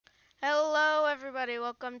everybody,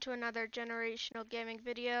 welcome to another generational gaming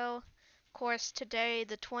video. Of course, today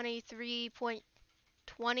the 23.20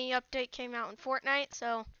 update came out in Fortnite,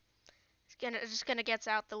 so it's just gonna get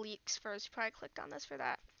out the leaks first. You probably clicked on this for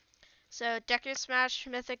that. So Decker Smash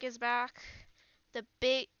Mythic is back.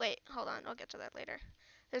 Wait, hold on, I'll get to that later.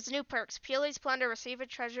 There's new perks. Peely's Plunder, receive a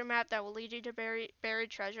treasure map that will lead you to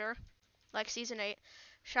buried treasure, like Season 8.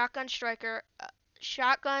 Shotgun Striker,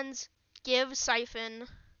 shotguns give Siphon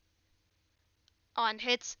on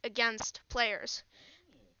hits against players.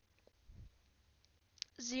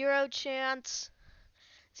 0 chance.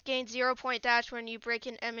 It's gained 0 point dash when you break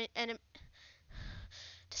an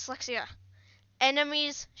dyslexia.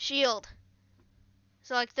 Enemy's shield.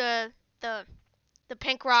 So like the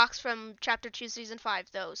pink rocks from Chapter 2 Season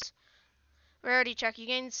 5, those. Rarity check. You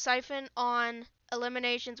gain Siphon on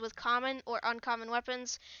eliminations with common or uncommon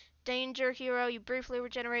weapons. Danger hero. You briefly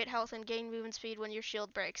regenerate health and gain movement speed when your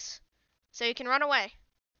shield breaks. So you can run away.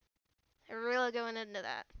 They're really going into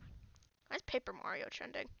that. Why is Paper Mario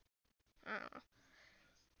trending? I don't know.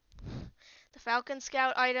 The Falcon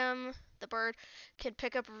Scout item, the bird, can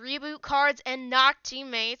pick up reboot cards and knock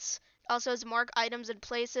teammates. It also has mark items in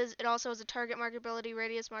places. It also has a target mark ability,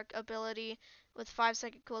 radius mark ability with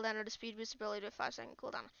 5-second cooldown, and a speed boost ability with 5-second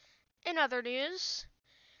cooldown. In other news,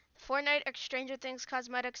 Fortnite Stranger Things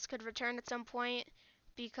cosmetics could return at some point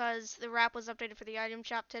because the wrap was updated for the item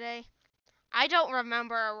shop today. I don't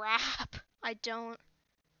remember a wrap. I don't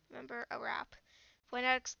remember a wrap.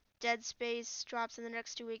 Fortnite Dead Space drops in the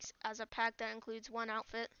next 2 weeks as a pack that includes 1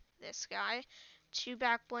 outfit, this guy, 2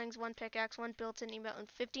 back blings, 1 pickaxe, 1 built-in emote, and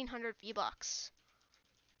 1,500 V-Bucks.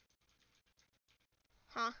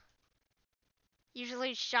 Huh?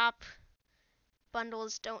 Usually shop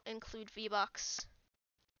bundles don't include V-Bucks.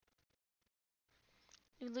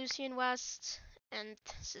 New Lucian West, and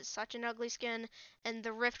this is such an ugly skin. And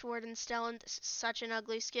the Rift Warden Stellan, this is such an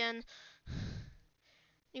ugly skin.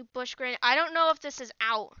 New Bush Grain. I don't know if this is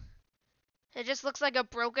out. It just looks like a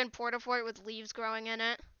broken porta-fort with leaves growing in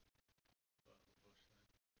it.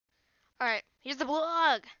 Alright, here's the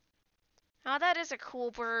blog. Oh, that is a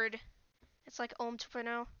cool bird. It's like Ohm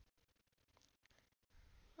 2.0.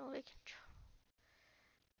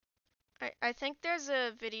 I think there's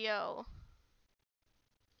a video.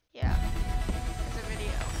 Yeah, there's a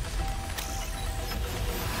video.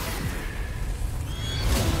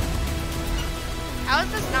 How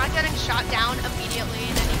is this not getting shot down immediately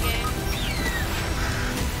in any game?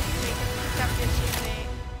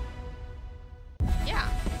 Yeah.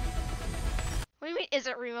 What do you mean, is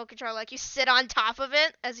it remote control? Like you sit on top of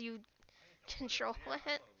it as you control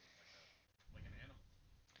it?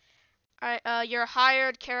 Alright, your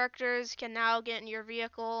hired characters can now get in your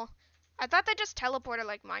vehicle. I thought they just teleported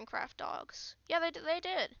like Minecraft dogs. Yeah, they did. They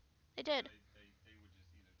did. They would just either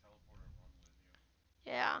teleport or run with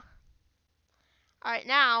you. Yeah. Alright,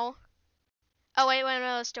 now. Oh, wait, no,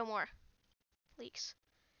 there's still more. Leaks.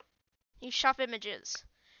 You shop images.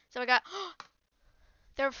 So we got.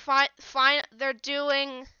 They're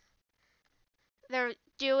doing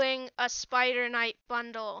a Spider Knight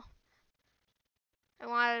bundle.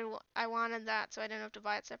 I wanted that, so I didn't have to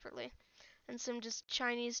buy it separately. And some just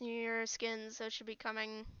Chinese New Year skins, so it should be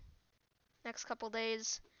coming next couple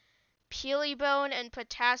days. Peely Bone and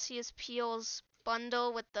Potassius Peels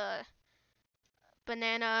bundle with the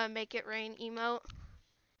banana make it rain emote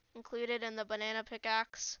included in the banana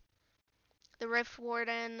pickaxe. The Rift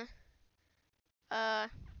Warden. I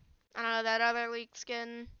don't know, that other leaked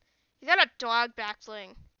skin. He's got a dog back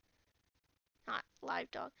bling. Not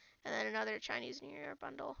live dog. And then another Chinese New Year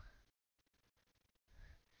bundle.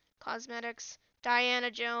 Cosmetics.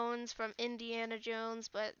 Diana Jones from Indiana Jones,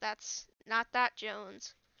 but that's not that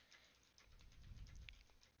Jones.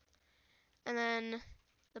 And then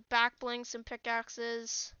the back bling, some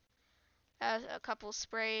pickaxes. A couple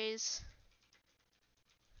sprays.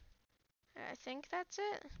 I think that's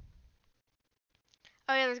it.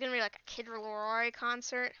 Oh yeah, there's gonna be like a Kid Leroy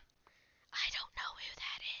concert. I don't know who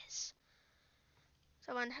that is.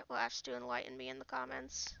 Someone will have to enlighten me in the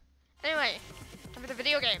comments. Anyway, time for the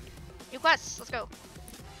video game. New quests, let's go.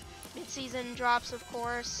 Mid-season drops, of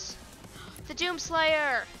course. The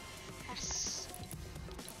Doomslayer! Yes.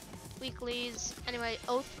 Weeklies. Anyway,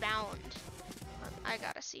 Oathbound. I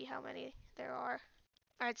gotta see how many there are.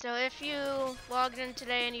 Alright, so if you logged in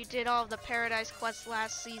today and you did all of the Paradise quests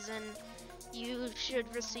last season, you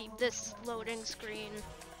should receive this loading screen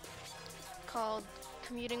called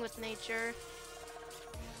Commuting with Nature.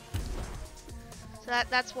 So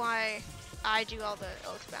that's why I do all the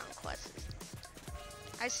Oathbound quests.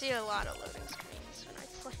 I see a lot of loading screens when I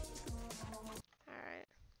play. Alright.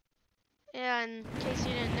 Yeah, in case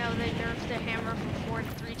you didn't know they nerfed the hammer from 4 to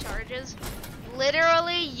 3 charges.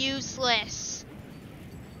 Literally useless.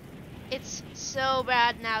 It's so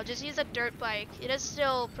bad now. Just use a dirt bike. It is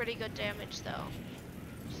still pretty good damage though.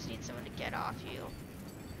 Just need someone to get off you.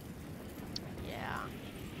 Yeah.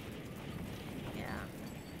 Yeah.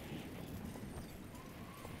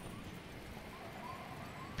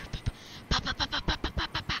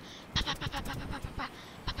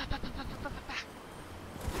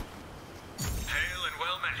 Hail and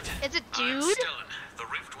well met. It's a dude? I'm Stellan, the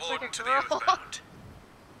Rift Warden like a to girl. the Earthbound.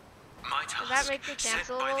 My Does that task, make me set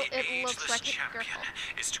cancel? by the It looks ageless like a champion,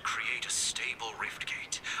 girl. is to create a stable rift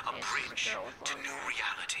gate, a It's bridge a girl with to long new hair.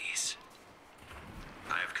 realities.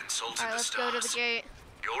 I have consulted Alright, the let's stars. go to the gate.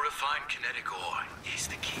 Your refined kinetic ore is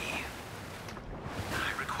the key.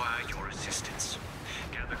 I require your assistance.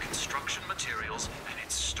 Gather construction materials and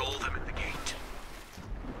install them at the gate.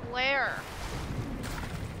 Where?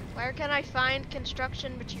 Where can I find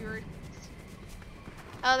construction materials?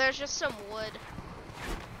 Oh, there's just some wood.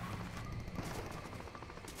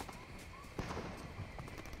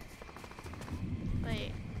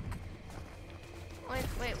 Wait.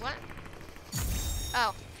 Wait, what?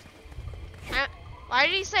 Oh. Why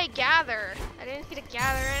did he say gather? I didn't need to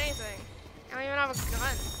gather anything. I don't even have a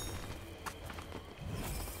gun.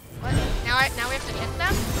 What? Now we have to hit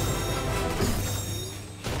them?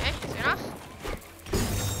 Okay, is it enough?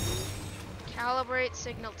 Calibrate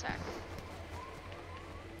signal tech.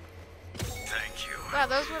 Thank you. Wow,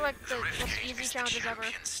 those were like the rift most gate easy is the challenges ever.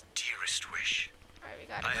 champion's dearest wish. Alright, we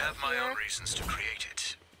got it. I have my here. own reasons to create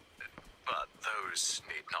it, but those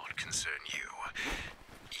need not concern you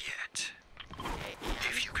yet. Okay,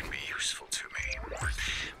 If you can be useful to me,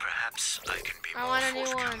 perhaps I can be I more want a new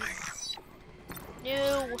forthcoming.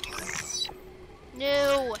 New.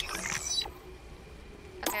 New.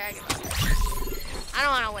 Okay, I give up. I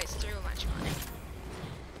don't want to waste too much money.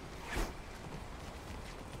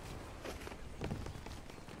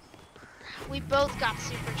 We both got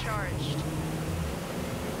supercharged.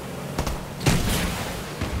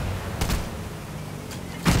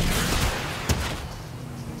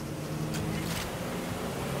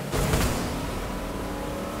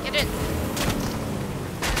 Get in.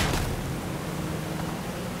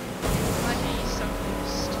 Legendary Sun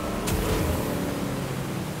Boost.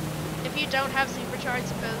 If you don't have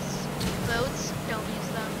supercharged boats, don't use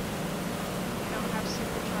them. You don't have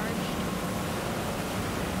supercharged.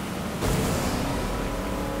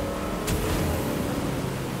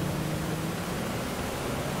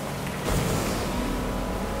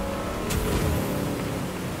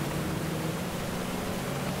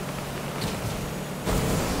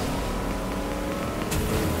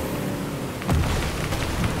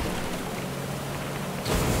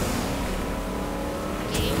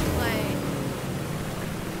 Gameplay.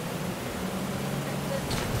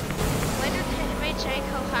 When did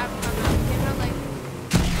Hitmachenko have come out? It came out like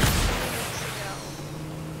 2 weeks ago.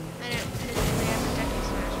 And they have a Tekken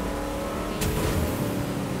Smash.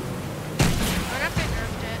 I wonder if they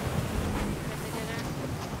nerfed it. If they didn't.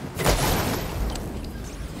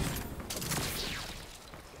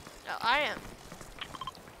 Oh, I am.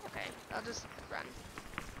 Okay, I'll just run.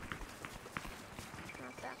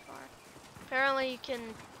 Not that far. Apparently you can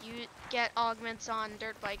get augments on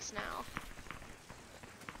dirt bikes now.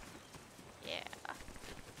 Yeah.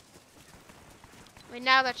 I mean,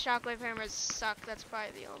 now that shockwave hammers suck, that's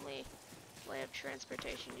probably the only way of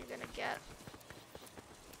transportation you're gonna get.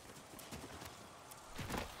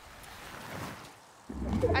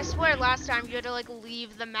 I swear last time you had to like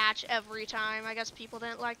leave the match every time. I guess people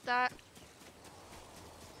didn't like that.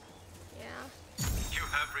 Yeah. You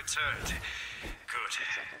have returned. Good.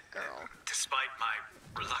 Looks like a girl. Despite my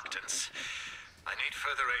reluctance, I need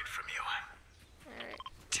further aid from you. Alright.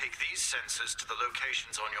 Take these sensors to the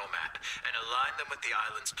locations on your map and align them with the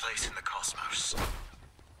island's place in the cosmos.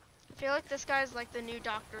 I feel like this guy's like the new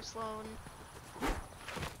Dr. Sloan.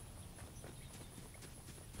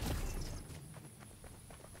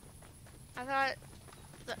 I thought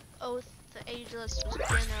the Oath, the Ageless was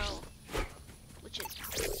Geno, which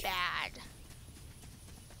is bad.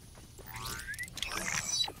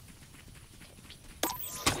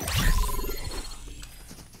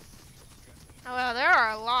 Oh wow, there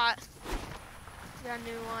are a lot. Got a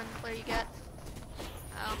new one. What do you get?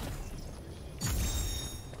 Oh.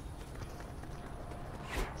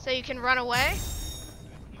 So you can run away?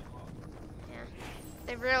 Yeah.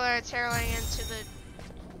 They really are tailing into the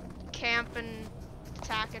camp and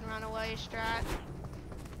attack and run away strat.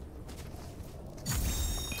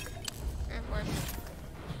 And worth.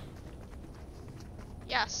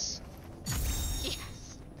 Yes. Yes.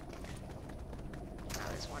 Now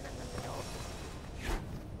there's one in the middle.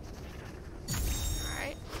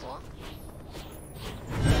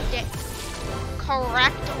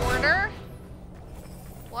 correct order?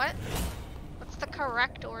 What? What's the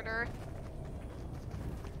correct order?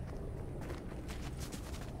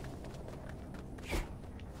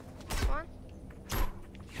 This one?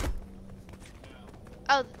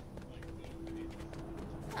 Oh.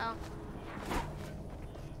 Oh.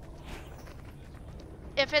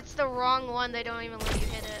 If it's the wrong one, they don't even let you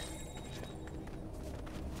hit it.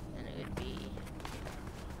 Then it would be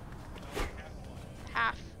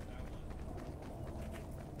half.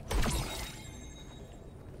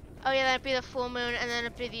 Oh yeah, that'd be the full moon, and then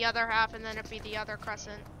it'd be the other half, and then it'd be the other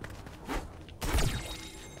crescent.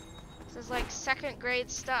 This is like second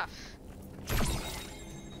grade stuff.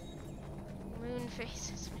 Moon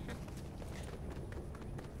phases, man.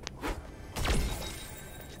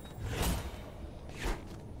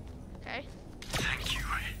 Okay. Thank you.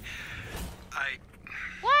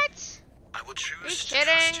 What? I will choose to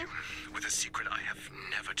kidding? trust you with a secret I have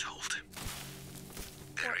never told.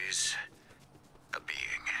 There is a being,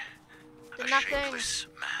 a Nothing. shapeless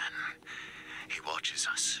man. He watches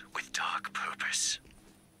us with dark purpose.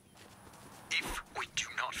 If we do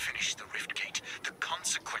not finish the rift gate, the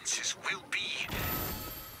consequences will be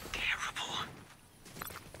terrible.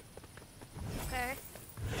 Okay.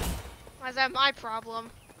 Why is that my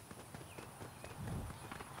problem?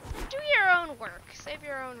 Do your own work. Save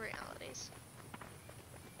your own realities.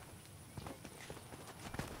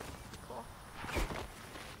 Cool.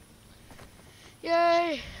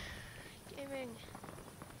 Yay! Gaming.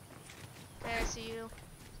 Okay, I see you.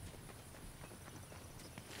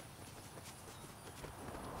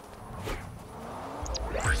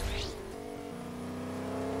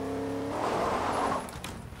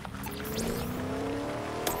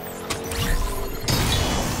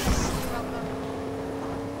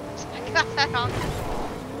 I got that on.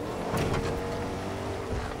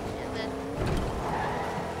 And then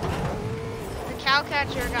the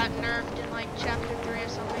cowcatcher got nerfed in like chapter 3 or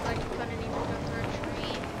something, like you couldn't even go through a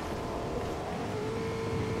tree.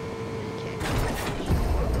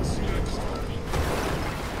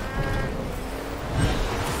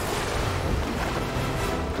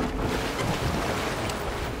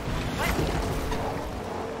 What?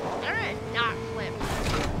 Alright, not flip.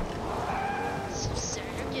 So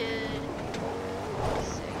good.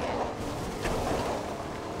 So good.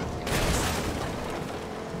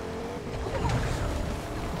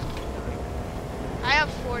 I have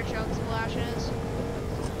 4 choke splashes.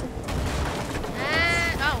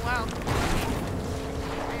 And, oh wow.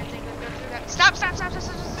 I didn't think we'd go through that. Stop, stop, stop, stop,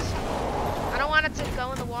 stop, stop, stop. I don't want it to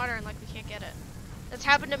go in the water and like we can't get it. That's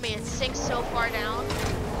happened to me. It sinks so far down. I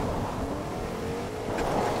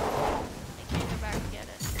can't go back and get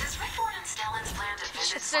it. Does Rickford and Stellan's plan to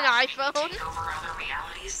visit It's an / iPhone. take over other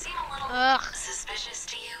realities seem a little Ugh. suspicious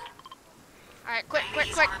to you? Alright, quick, Maybe quick,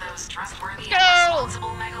 he's quick. one of those trustworthy Go! and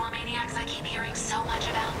responsible megalomaniacs I keep hearing so much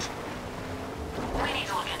about. We need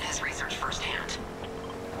to look into his research firsthand.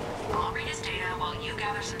 I'll read his data while you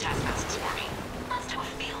gather some test passes for me. Let's do a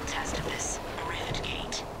field test of this rift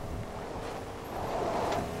gate.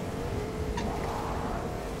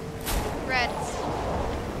 Red.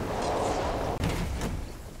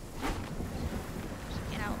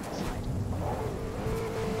 Get out this side.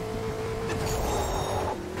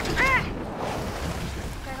 Ah!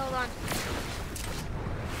 Okay, hold on.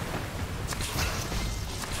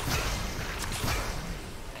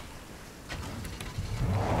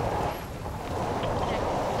 Okay,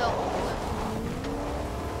 go.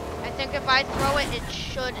 I think if I throw it, it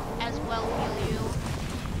should as well heal you.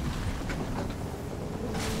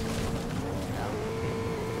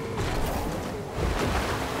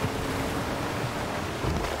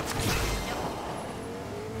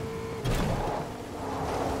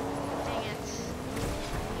 Dang it.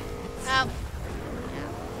 Oh. Yeah.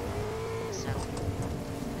 So.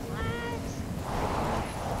 What?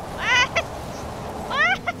 What?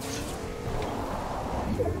 What?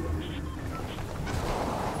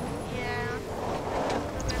 Yeah.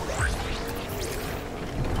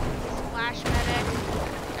 Splash medic.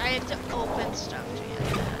 I have to open stuff to get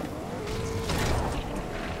that.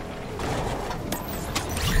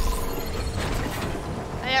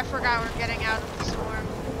 I forgot we're getting out of the storm.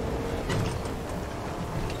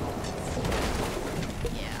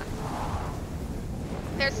 Yeah.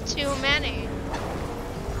 There's too many.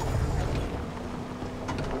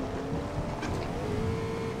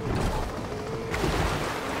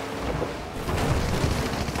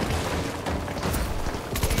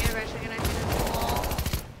 Okay, eventually gonna hit the wall.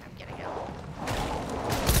 I'm getting out.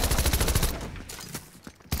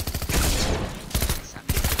 Suck.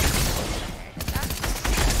 Okay, hit that.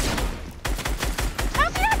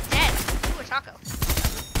 How's he not dead? Ooh, a taco.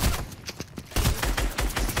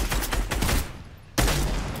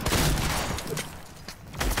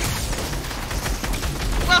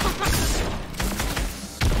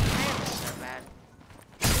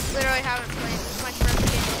 haven't played. This is my first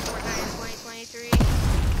game of Fortnite in 2023.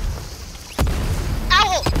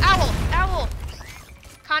 Owl! Owl! Owl!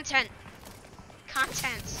 Content.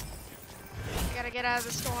 Content. I gotta get out of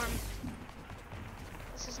the storm.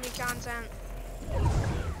 This is new content.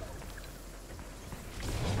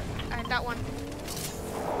 Alright, that one.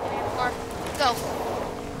 Get in the car. Go.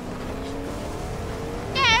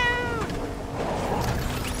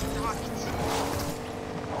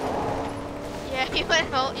 Yeah, you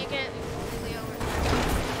went out. You can't completely over.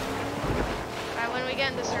 Alright, when we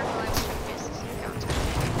get in the circle, I will showcase this new content.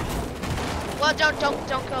 Well, don't go in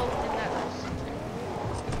that house.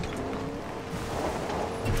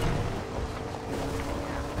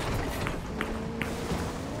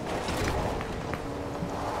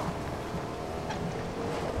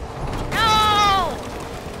 No!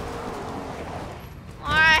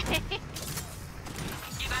 Why?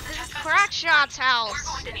 This is Crackshot's house.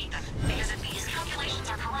 We're going to need them, because if these calculations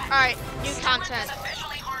are correct, Alright, new Stellan content. is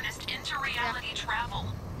officially harnessed into reality travel.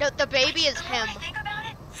 No, the baby is The more him. I think about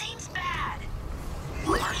it, seems bad.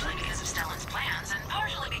 Partially because of Stellan's plans, and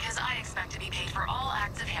partially because I expect to be paid for all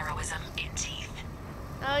acts of heroism in teeth.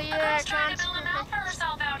 Oh A yeah, girl's trying to build a mouth for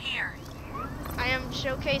herself out here. I am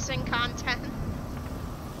showcasing content.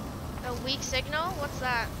 A weak signal? What's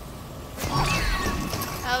that?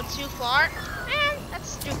 Oh, too far? Eh, that's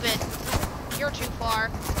stupid. You're too far.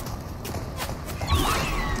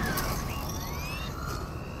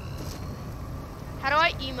 How do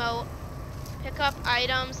I emote? Pick up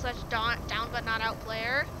items / down but not out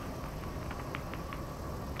player.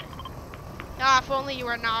 Ah, if only you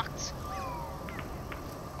were knocked.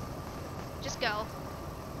 Just go.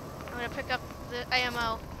 I'm gonna pick up the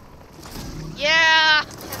ammo. Yeah!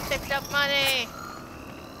 I picked up money!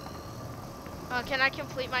 Can I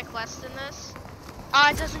complete my quest in this?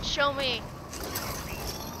 Ah, it doesn't show me.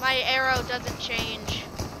 My arrow doesn't change.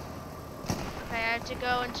 Okay, I have to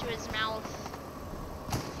go into his mouth.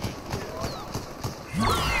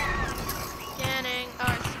 Scanning. Oh,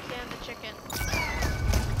 I scanned the chicken. Scanning.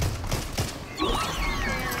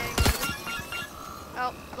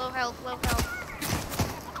 Oh, low health, low health.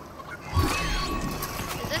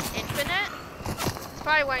 Is this infinite? It's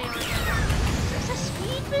probably why you only get one. There's a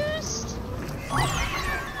speed boost?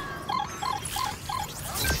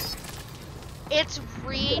 It's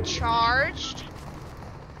recharged.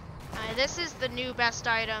 This is the new best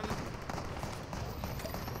item.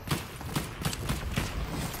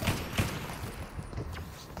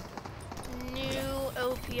 New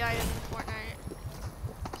OP item in Fortnite.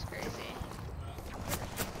 It's crazy.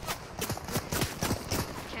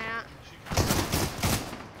 Can't.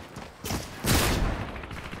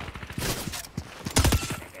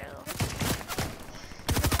 There we go.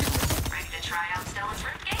 Ready to try out Stellan's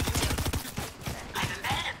ripgate? I've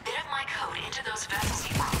embedded a bit of my code into those vessels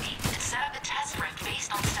he brought me and set up a test rift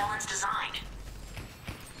based on Stellan's design.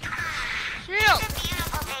 Shield! It's a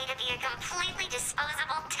beautiful day to be a completely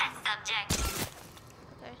disposable test subject.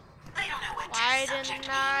 Okay. They don't know what Why test subject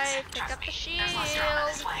didn't I means. pick Trust up the me, there's less drama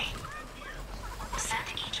this shield? way. Send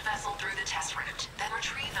each vessel through the test rift, then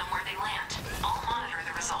retrieve them where they land. I'll monitor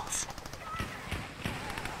the results.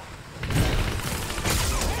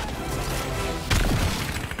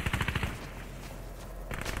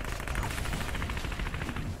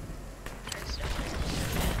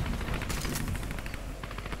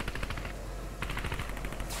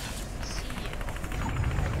 See you.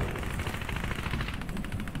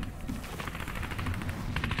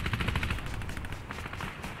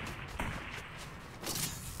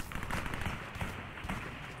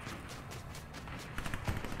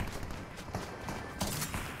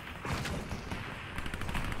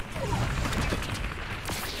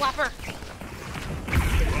 Whopper!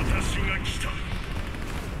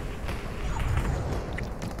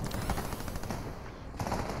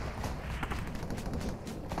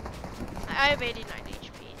 I have 89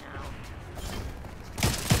 HP now.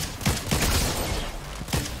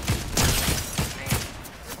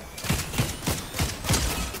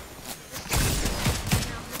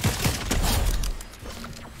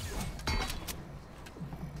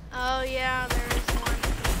 Oh yeah, there is one.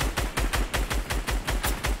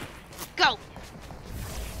 Go!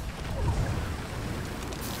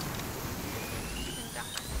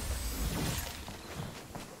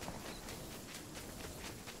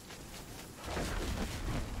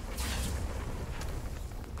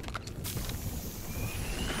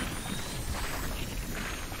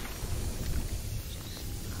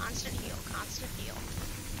 Constant heal, constant heal.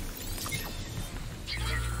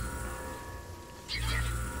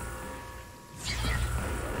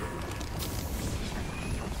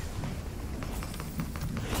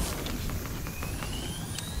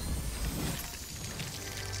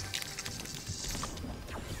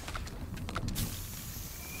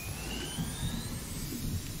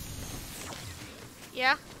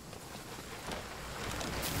 Yeah?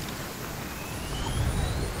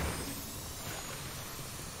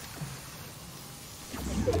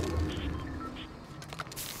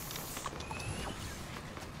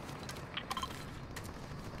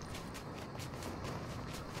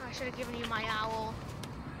 I should have given you my owl.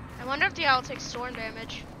 I wonder if the owl takes storm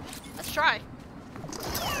damage. Let's try.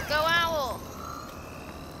 Go owl!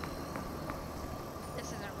 This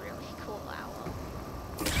is a really cool owl.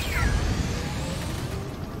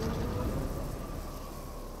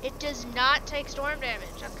 It does not take storm damage.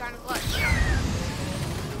 That's kind of clutch.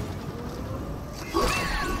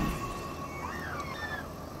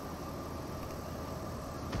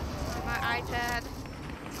 My iPad.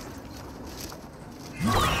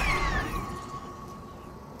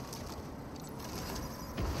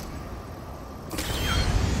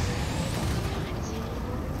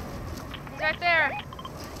 He's right there.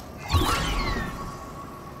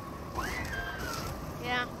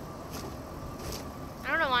 Yeah. I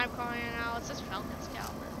don't know why I'm calling it an owl. It's just Falcon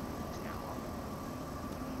Scout. It's an owl.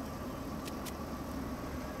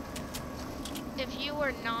 If you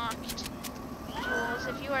were knocked, Jules,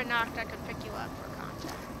 if you were knocked, I could pick you up for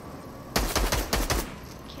contact.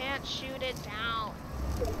 Can't shoot it down.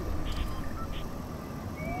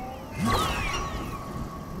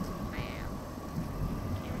 I am.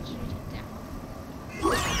 Can't shoot it down.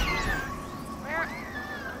 Where?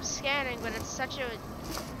 I'm scanning, but it's such a...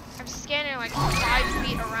 I'm scanning like 5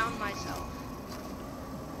 feet around myself.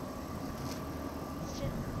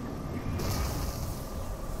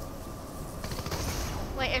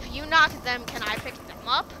 Wait, if you knock them, can I pick them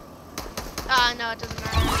up? No, it doesn't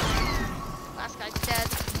matter. Last guy's dead.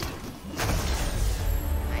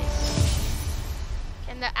 Nice.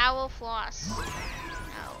 Can the owl floss?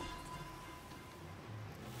 No.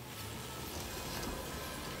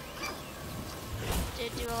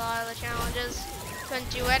 Did do a lot of the challenges.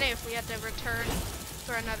 Couldn't do any if we had to return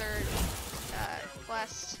for another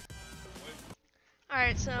quest.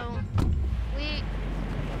 Alright, so we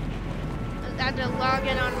had to log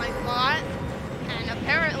in on my bot, and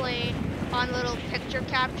apparently on little picture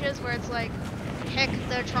captures where it's like pick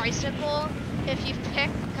the tricycle, if you pick,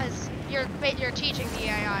 because you're teaching the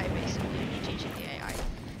AI basically, you're teaching the AI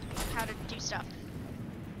how to do stuff.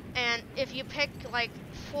 And if you pick like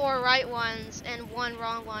 4 right ones and 1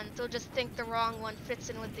 wrong one, they'll just think the wrong one fits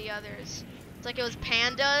in with the others. It's like it was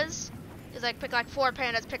pandas. It was like pick like 4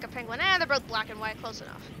 pandas, pick a penguin, and they're both black and white, close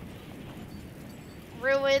enough.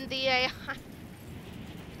 Ruin the AI.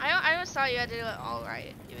 I always thought you had to do it all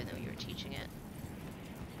right, even though you were teaching it.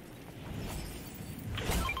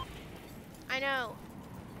 I know.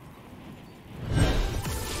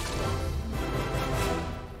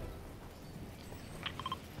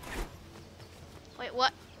 Wait,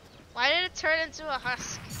 what? Why did it turn into a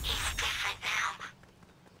husk? He's different now.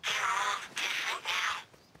 They're all different now.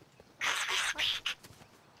 As we speak.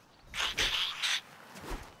 They change.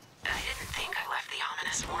 I didn't think I left the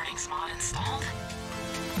ominous warnings mod installed.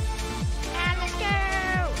 And let's go!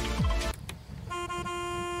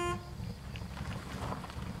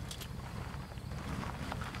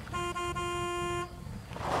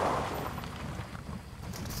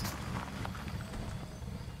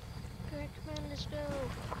 Good, come on, let's go.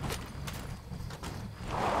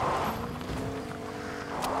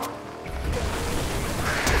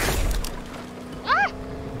 Ah! I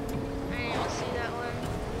didn't even see that one.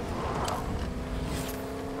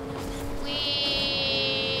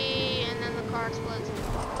 Whee! And then the car explodes.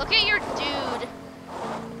 Look at your dude.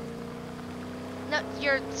 No,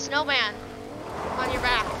 your snowman on your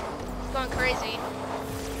back. It's going crazy.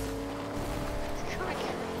 It's going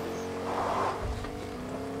crazy.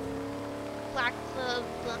 Black glove.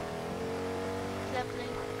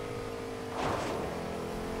 Zeppelin.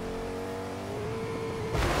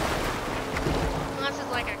 Unless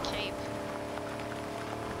it's like a cape.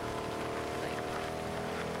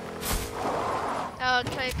 Oh,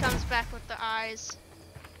 okay, it comes back with the eyes.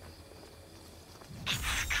 It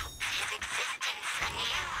sculpts his existence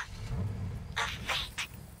anew. A fate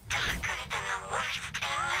darker than the worst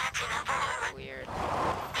imaginable. Weird.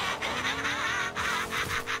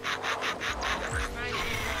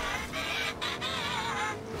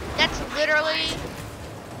 That's literally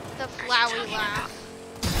the Flowey laugh.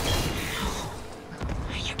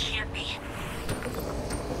 You can't be.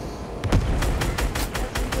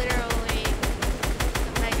 That's literally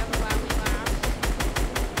the mega Flowey laugh.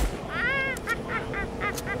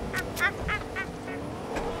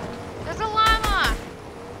 There's a llama!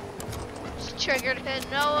 Just triggered it.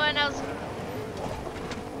 No one else.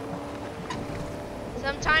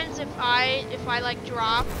 Sometimes if I like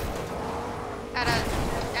drop at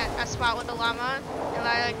a spot with a llama, and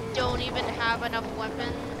I like don't even have enough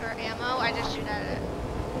weapon or ammo, I just shoot at it.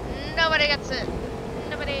 Nobody gets it.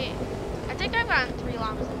 Nobody. I think I've gotten 3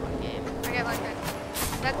 llamas in one game. I get like that.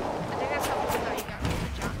 I think that's how how you got the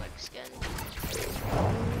John Wick skin.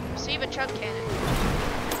 Receive a chug cannon.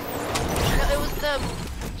 No, it was the.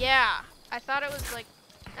 Yeah. I thought it was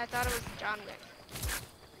John Wick.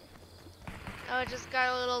 Oh, it just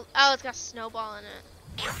got a little. Oh, it's got snowball in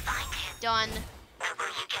it. You'll find him. Done. But will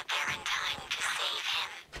you get there in time to save him?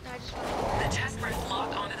 No, I just want The test breath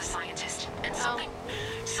locked onto the scientist, and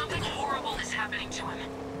something horrible is happening to him.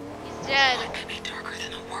 He's dead. What could be darker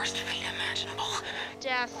than the worst fate imaginable?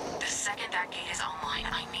 Death. The second that gate is online,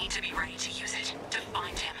 I need to be ready to use it, to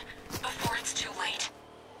find him, before it's too late.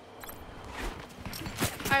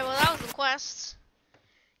 Alright, well that was the quest.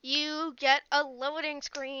 You get a loading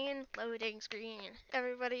screen. Loading screen.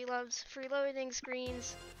 Everybody loves free loading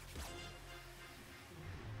screens.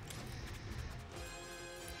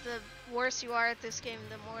 The worse you are at this game,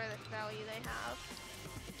 the more the value they have.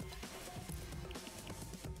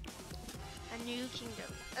 A new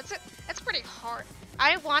kingdom. That's it. That's pretty hard.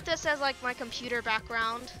 I want this as like my computer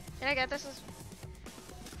background. Can I get this as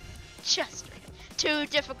just too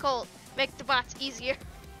difficult? Make the bots easier.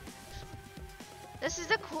 This is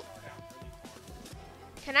a cool.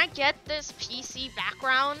 Can I get this PC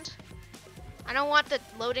background? I don't want the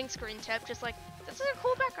loading screen tip. Just like this is a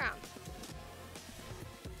cool background.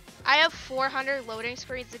 I have 400 loading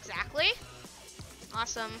screens exactly.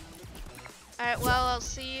 Awesome. Alright, well, I'll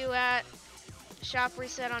see you at Shop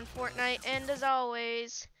Reset on Fortnite. And as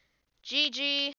always, GG.